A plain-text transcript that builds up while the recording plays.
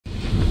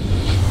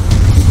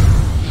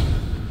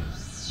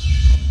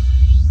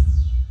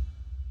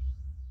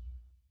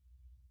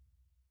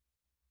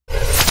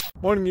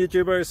Morning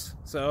YouTubers.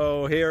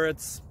 So here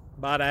it's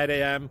about 8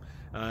 a.m.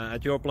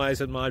 At your place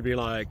it might be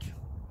like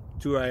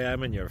 2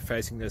 a.m. and you're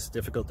facing this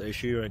difficult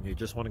issue and you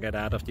just want to get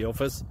out of the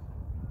office.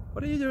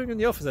 What are you doing in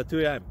the office at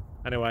 2 a.m.?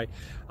 Anyway,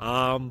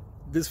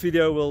 this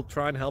video will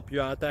try and help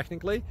you out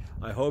technically.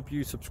 I hope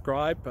you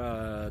subscribe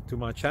to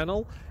my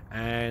channel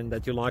and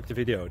that you like the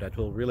video. That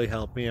will really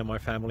help me and my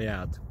family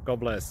out. God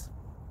bless.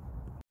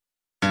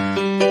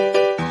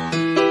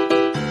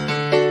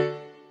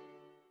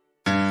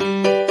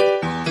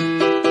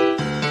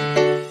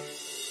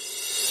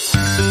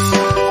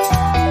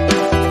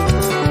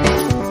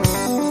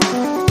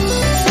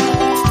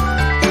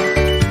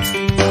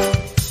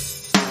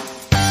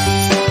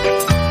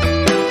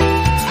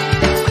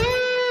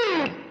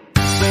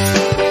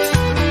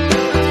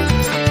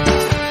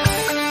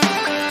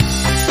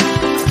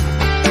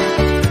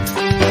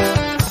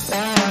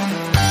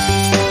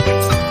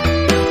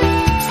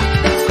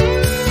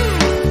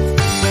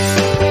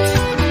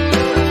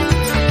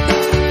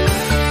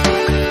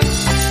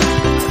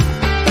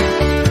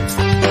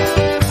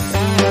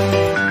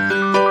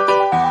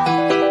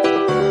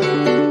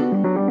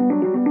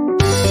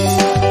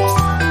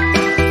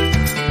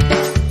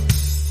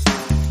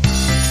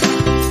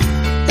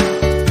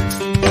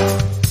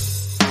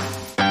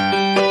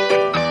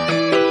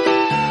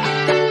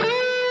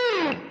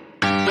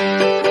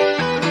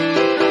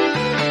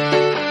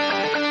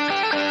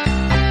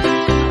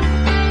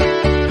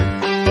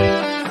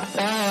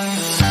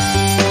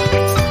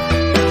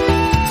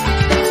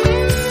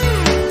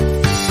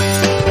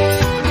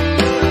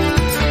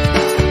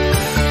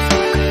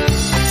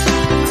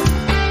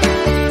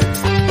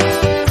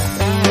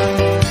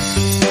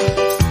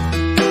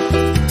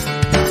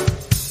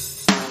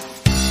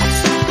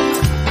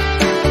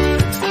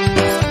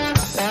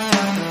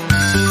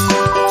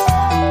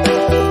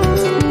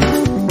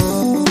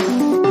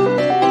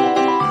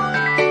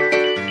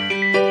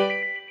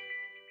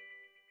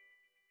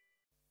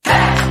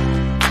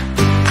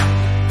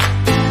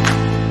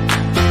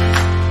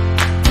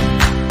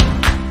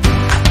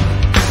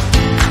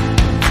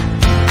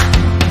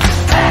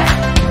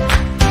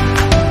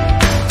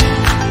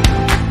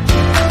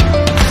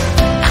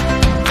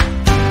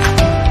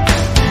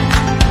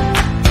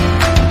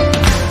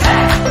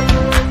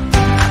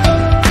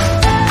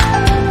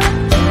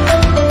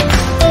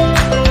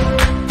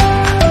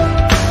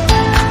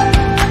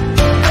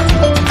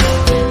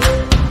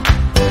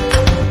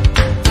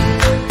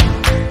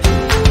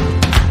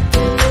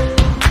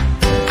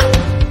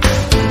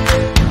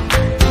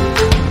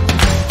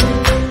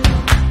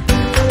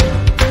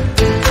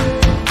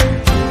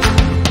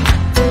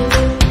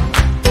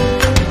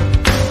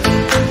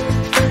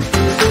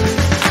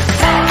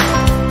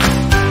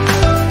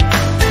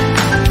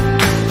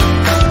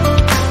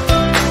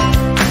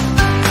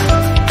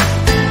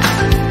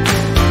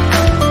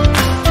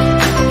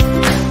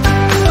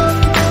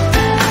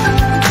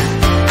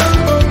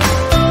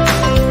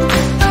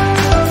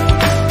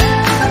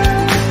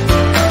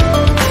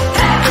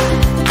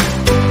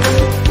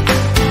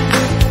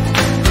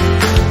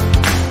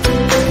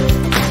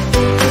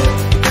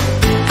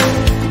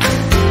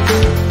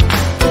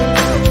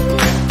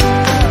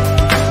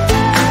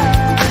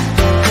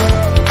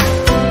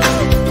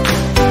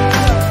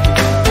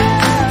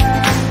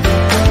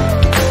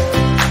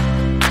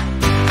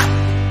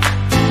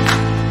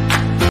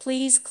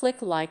 Please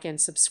click like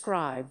and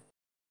subscribe.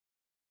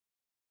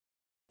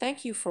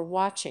 Thank you for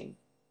watching.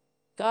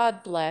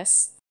 God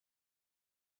bless.